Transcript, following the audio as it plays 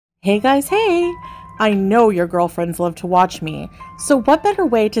Hey guys, hey! I know your girlfriends love to watch me, so what better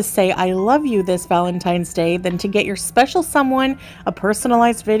way to say I love you this Valentine's Day than to get your special someone a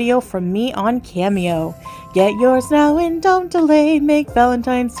personalized video from me on Cameo. Get yours now and don't delay, make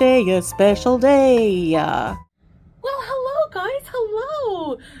Valentine's Day a special day. Well, hello guys,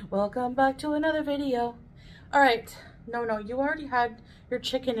 hello! Welcome back to another video. Alright, no, you already had your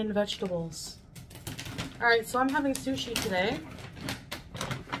chicken and vegetables. Alright, so I'm having sushi today.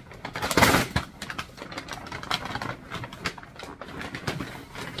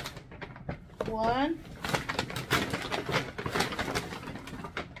 One,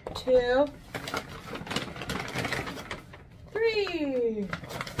 two, three.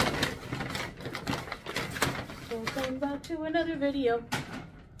 Welcome back to another video.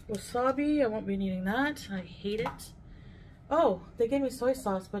 Wasabi, I won't be needing that. I hate it. Oh, they gave me soy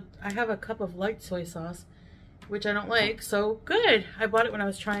sauce, but I have a cup of light soy sauce, which I don't like, so good. I bought it when I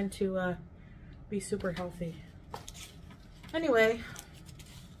was trying to be super healthy. Anyway,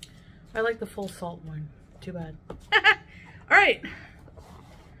 I like the full salt one. Too bad. All right.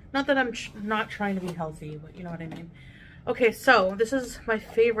 Not that I'm not trying to be healthy, but you know what I mean. Okay, so this is my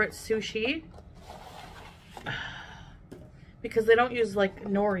favorite sushi. Because they don't use like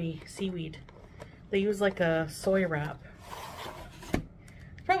nori seaweed. They use like a soy wrap.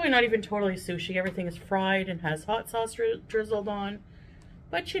 Probably not even totally sushi. Everything is fried and has hot sauce drizzled on.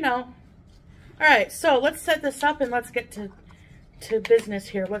 But you know. All right, so let's set this up and let's get to business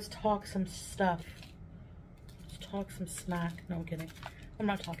here. Let's talk some stuff. Let's talk some smack. No, I'm kidding. I'm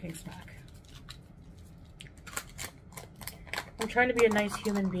not talking smack. I'm trying to be a nice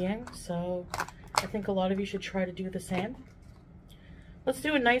human being, so I think a lot of you should try to do the same. Let's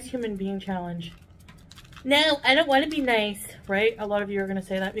do a nice human being challenge. No, I don't want to be nice, right? A lot of you are going to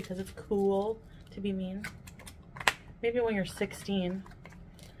say that because it's cool to be mean. Maybe when you're 16.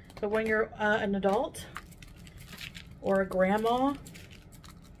 But when you're an adult, or a grandma.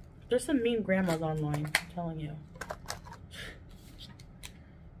 There's some mean grandmas online, I'm telling you.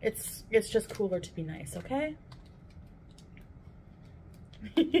 It's just cooler to be nice, okay?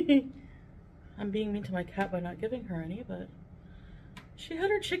 I'm being mean to my cat by not giving her any, but she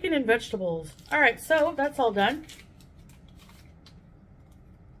had her chicken and vegetables. Alright, so that's all done.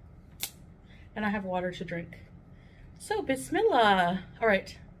 And I have water to drink. So, bismillah.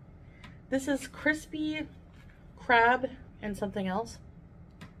 Alright. This is crispy crab and something else.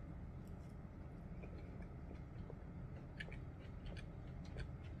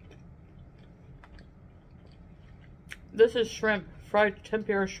 This is shrimp, fried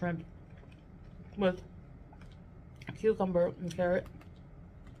tempura shrimp with cucumber and carrot.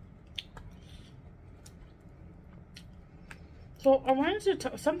 So I wanted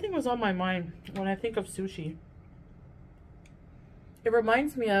to something was on my mind when I think of sushi. It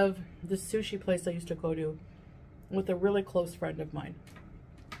reminds me of this sushi place I used to go to with a really close friend of mine.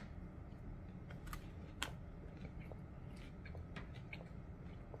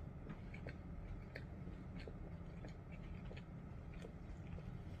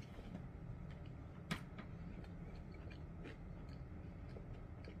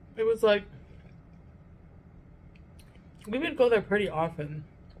 It was like, we would go there pretty often.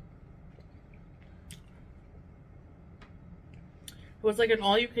 It was like an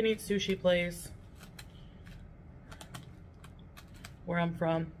all-you-can-eat sushi place where I'm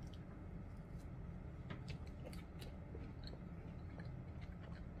from.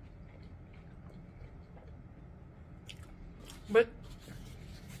 But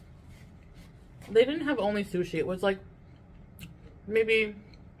they didn't have only sushi. It was like maybe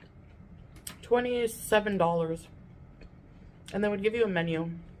 $27. And they would give you a menu.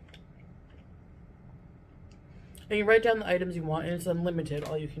 And you write down the items you want, and it's unlimited,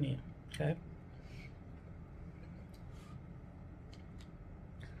 all you can eat. Okay?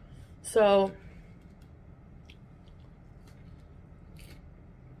 So,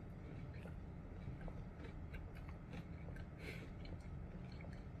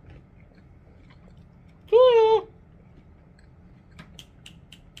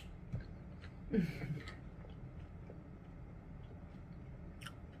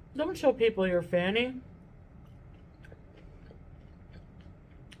 don't show people your fanny.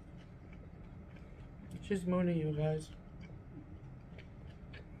 She's mooning you guys.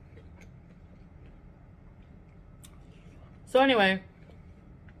 So anyway,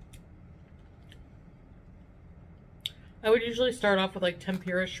 I would usually start off with like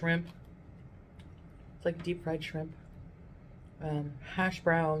tempura shrimp. It's like deep fried shrimp. Hash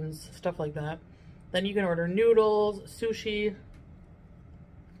browns, stuff like that. Then you can order noodles, sushi.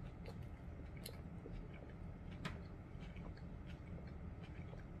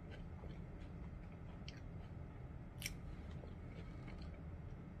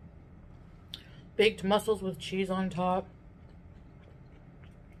 baked mussels with cheese on top.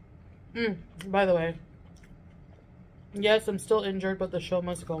 By the way, yes, I'm still injured, but the show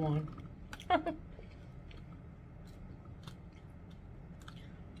must go on.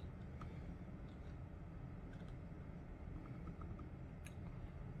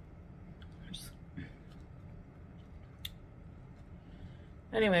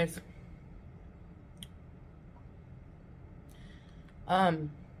 Anyways,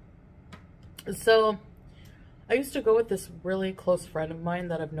 so I used to go with this really close friend of mine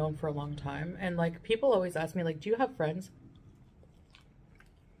that I've known for a long time, and like people always ask me, like, do you have friends?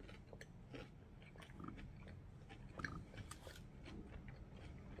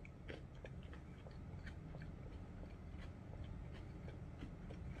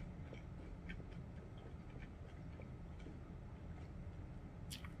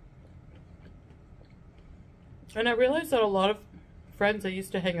 And I realized that a lot of friends I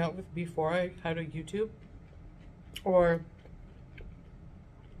used to hang out with before I had a YouTube, or,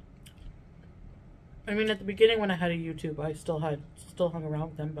 I mean, at the beginning when I had a YouTube, I still hung around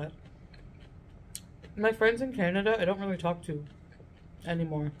with them, but my friends in Canada, I don't really talk to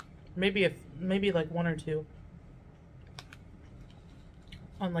anymore. Maybe like one or two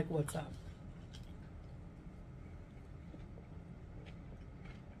on like WhatsApp.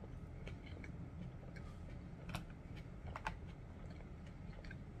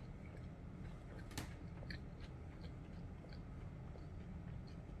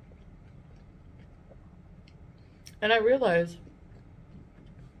 And I realized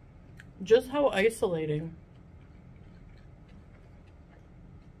just how isolating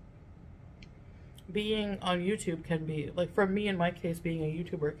being on YouTube can be. Like, for me, in my case, being a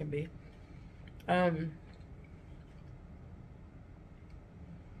YouTuber can be. I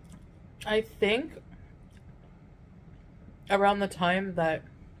think around the time that,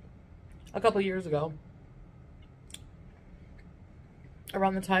 a couple years ago,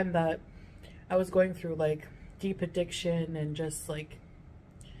 around the time that I was going through, like, deep addiction and just like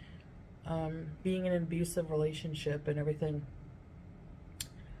being in an abusive relationship and everything,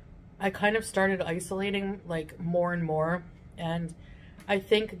 I kind of started isolating like more and more, and I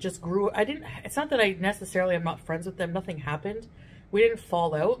think just grew. It's not that I necessarily am not friends with them, nothing happened, we didn't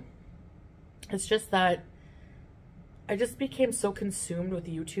fall out, it's just that I just became so consumed with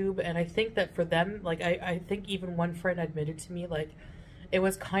YouTube. And I think that for them, like I think even one friend admitted to me, like, it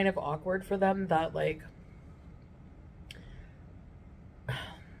was kind of awkward for them that, like,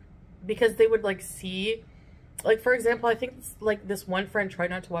 because they would like see, like, for example, I think like this one friend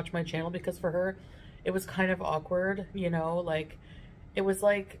tried not to watch my channel because for her it was kind of awkward, you know, like it was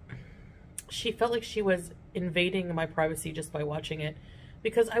like she felt like she was invading my privacy just by watching it,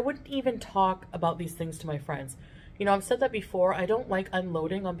 because I wouldn't even talk about these things to my friends. You know, I've said that before, I don't like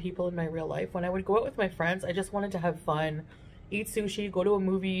unloading on people in my real life. When I would go out with my friends, I just wanted to have fun, eat sushi, go to a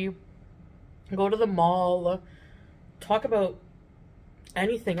movie, go to the mall, talk about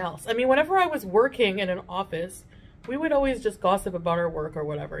anything else. I mean, whenever I was working in an office, we would always just gossip about our work or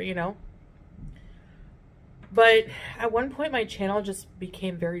whatever, you know? But at one point, my channel just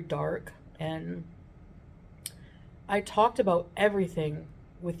became very dark, and I talked about everything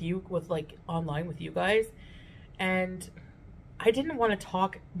with like online with you guys, and I didn't want to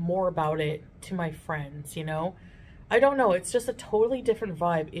talk more about it to my friends, you know? I don't know, it's just a totally different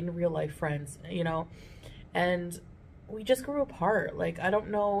vibe in real life friends, you know? And we just grew apart. Like, I don't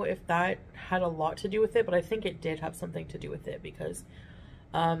know if that had a lot to do with it, but I think it did have something to do with it, because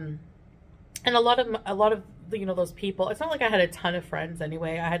and a lot of you know, those people, it's not like I had a ton of friends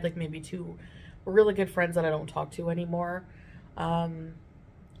anyway. I had like maybe 2 really good friends that I don't talk to anymore.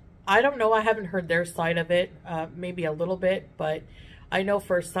 I don't know, I haven't heard their side of it, maybe a little bit, but I know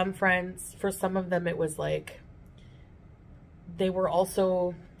for some friends, for some of them, it was like they were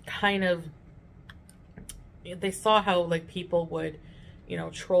also kind of, they saw how like people would, you know,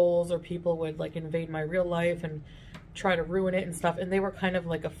 trolls or people would like invade my real life and try to ruin it and stuff, and they were kind of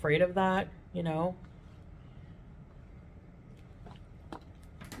like afraid of that, you know.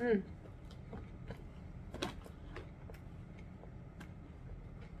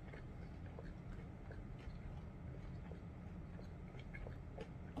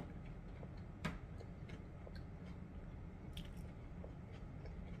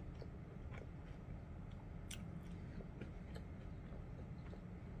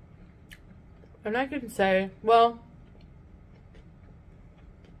 And I can say, well,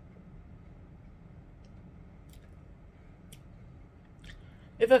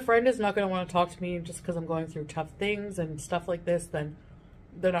 if a friend is not going to want to talk to me just because I'm going through tough things and stuff like this, then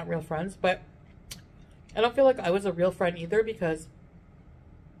they're not real friends. But I don't feel like I was a real friend either, because,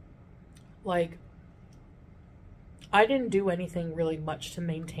 like, I didn't do anything really much to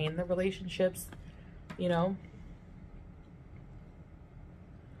maintain the relationships, you know.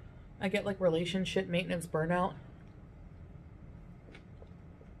 I get like relationship maintenance burnout.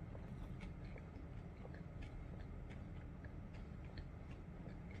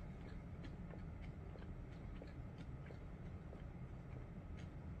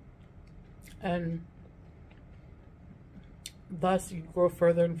 And thus you grow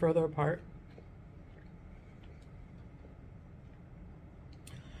further and further apart.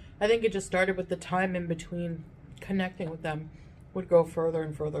 I think it just started with the time in between connecting with them would grow further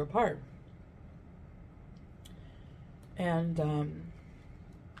and further apart. And,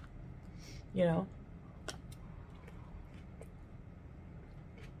 you know,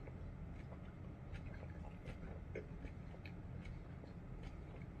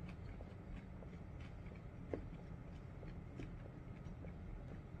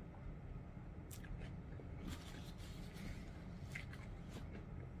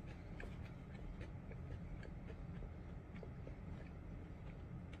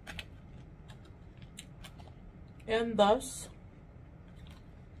 and thus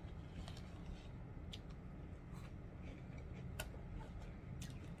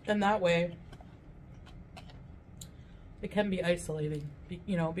in that way it can be isolating,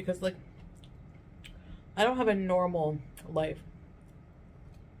 you know, because like I don't have a normal life.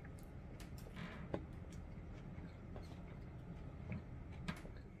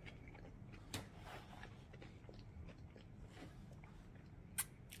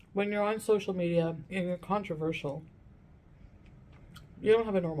 When you're on social media and you're controversial, you don't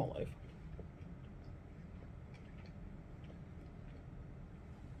have a normal life.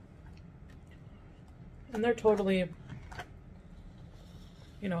 And they're totally,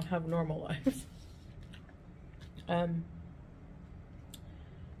 you know, have normal lives. I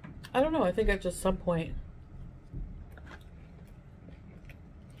don't know, I think at just some point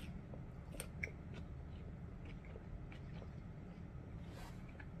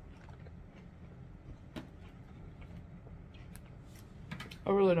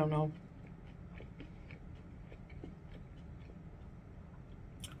I really don't know.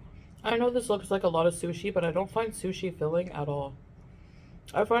 I know this looks like a lot of sushi, but I don't find sushi filling at all.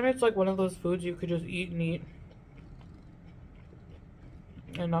 I find it's like one of those foods you could just eat and eat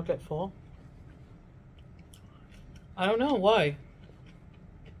and not get full. I don't know why.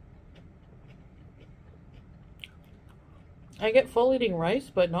 I get full eating rice,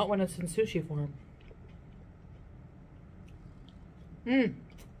 but not when it's in sushi form.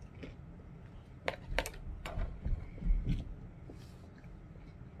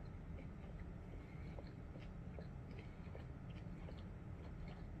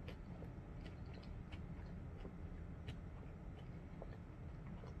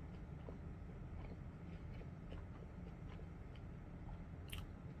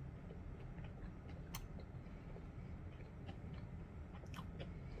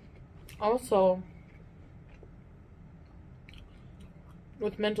 Also,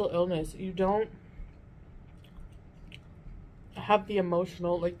 with mental illness, you don't have the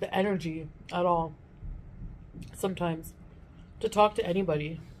emotional, like the energy at all sometimes to talk to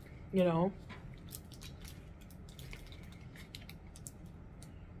anybody, you know?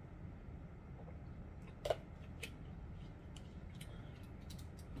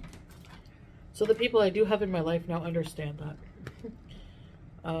 So the people I do have in my life now understand that.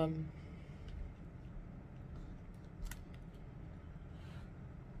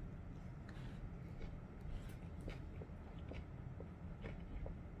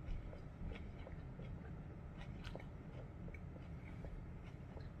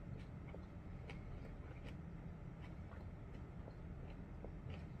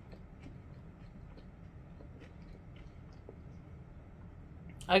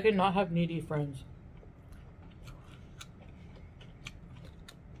 I could not have needy friends.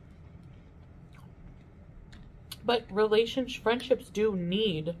 But friendships do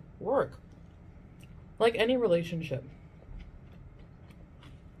need work. Like any relationship.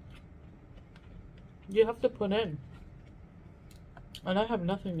 You have to put in. And I have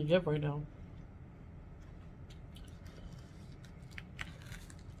nothing to give right now.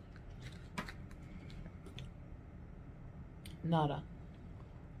 Nada.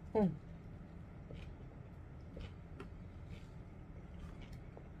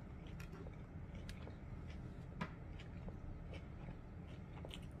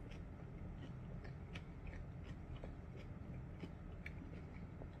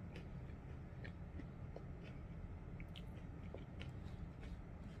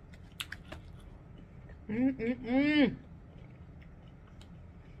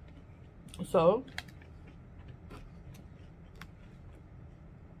 So,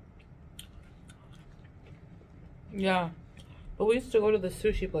 Yeah. But we used to go to the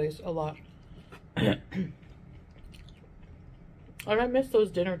sushi place a lot. And I miss those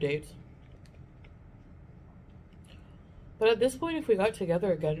dinner dates. But at this point, if we got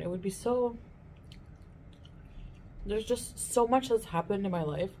together again, it would be so... There's just so much that's happened in my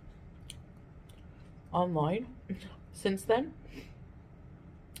life online since then.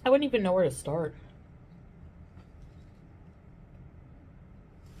 I wouldn't even know where to start.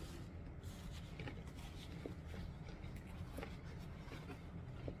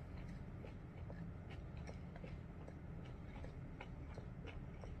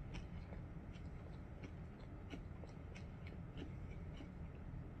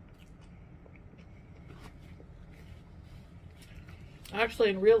 Actually,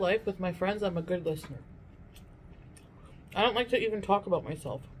 in real life, with my friends, I'm a good listener. I don't like to even talk about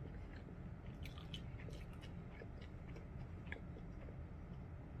myself.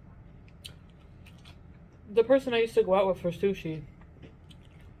 The person I used to go out with for sushi,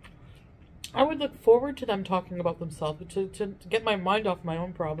 I would look forward to them talking about themselves to get my mind off my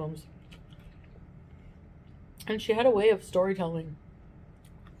own problems. And she had a way of storytelling.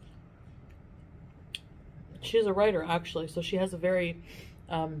 She's a writer, actually, so she has a very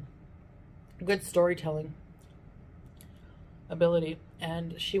good storytelling ability.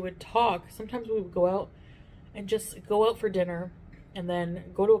 And she would talk. Sometimes we would go out and just go out for dinner and then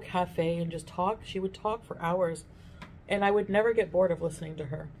go to a cafe and just talk. She would talk for hours. And I would never get bored of listening to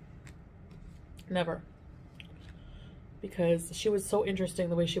her. Never. Because she was so interesting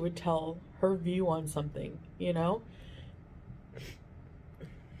the way she would tell her view on something, you know?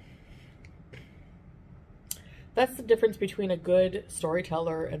 That's the difference between a good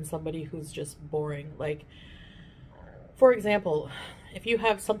storyteller and somebody who's just boring. Like, for example, if you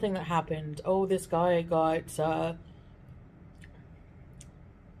have something that happened, oh, this guy got, I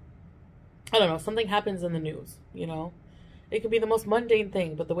don't know, something happens in the news, you know? It could be the most mundane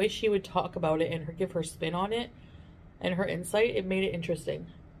thing, but the way she would talk about it and give her spin on it and her insight, it made it interesting.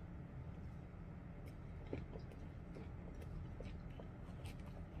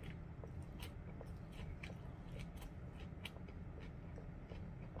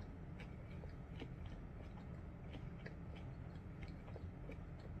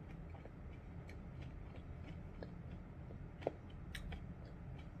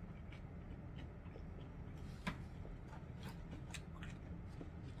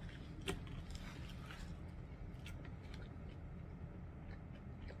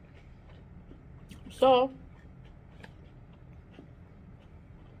 So,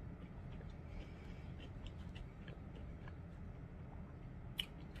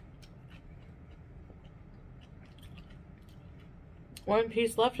 one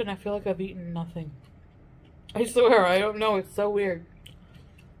piece left and I feel like I've eaten nothing. I swear, I don't know, it's so weird.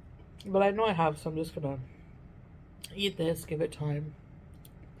 But I know I have, so I'm just gonna eat this, give it time.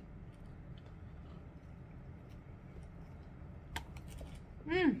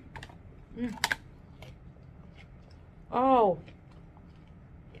 Oh.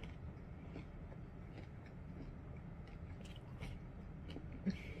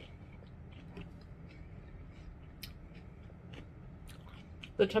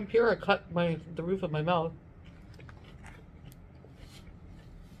 The tempura cut the roof of my mouth.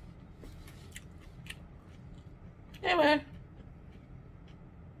 Anyway.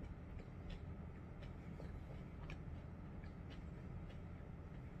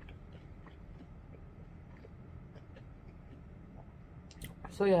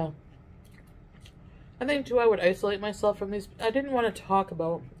 So yeah, I think too I would isolate myself from these. I didn't want to talk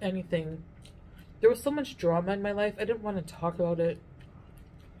about anything. There was so much drama in my life. I didn't want to talk about it.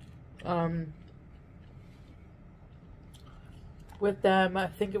 With them, I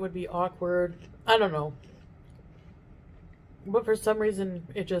think it would be awkward. I don't know. But for some reason,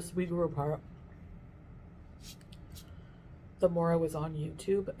 we grew apart. The more I was on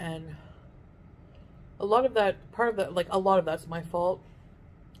YouTube, and a lot of that, a lot of that's my fault.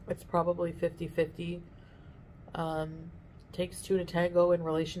 It's probably 50-50. Takes two to tango in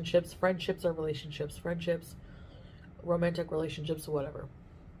relationships. Friendships are relationships. Friendships, romantic relationships, whatever.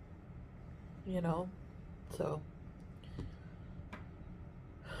 You know? So.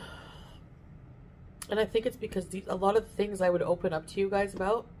 And I think it's because a lot of the things I would open up to you guys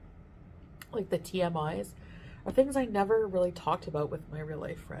about, like the TMIs, are things I never really talked about with my real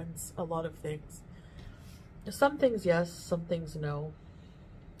life friends. A lot of things. Some things yes, some things no.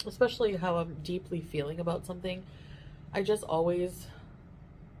 Especially how I'm deeply feeling about something. I just always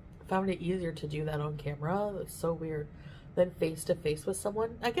found it easier to do that on camera. It's so weird. Than face to face with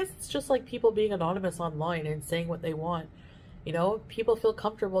someone. I guess it's just like people being anonymous online and saying what they want. You know, people feel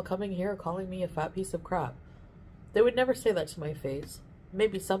comfortable coming here calling me a fat piece of crap. They would never say that to my face.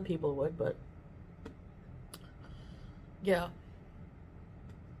 Maybe some people would, but yeah.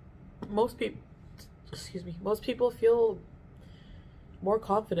 Most people feel more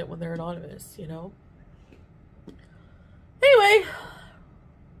confident when they're anonymous, you know? Anyway,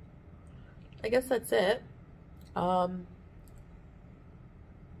 I guess that's it. For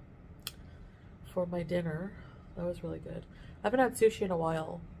my dinner. That was really good. I haven't had sushi in a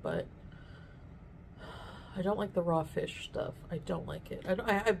while, but I don't like the raw fish stuff. I don't like it.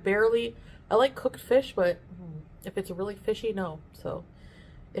 I like cooked fish, but if it's really fishy, no. So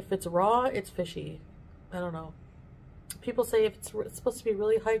if it's raw, it's fishy. I don't know. People say if it's supposed to be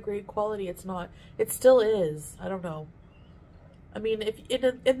really high grade quality, it's not. It still is. I don't know. I mean, if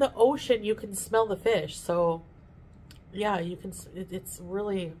in the ocean you can smell the fish, so yeah, you can. It's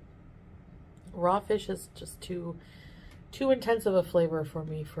really, raw fish is just too intense of a flavor for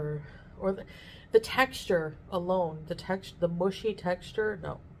me. Or the texture alone, the mushy texture.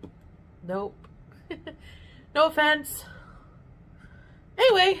 No, nope. No offense.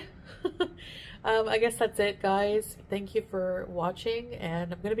 Anyway, I guess that's it, guys. Thank you for watching,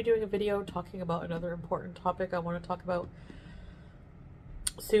 and I'm going to be doing a video talking about another important topic I want to talk about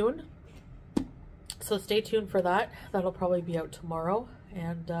soon. So stay tuned for that. That'll probably be out tomorrow.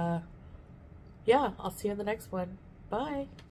 And yeah, I'll see you in the next one. Bye.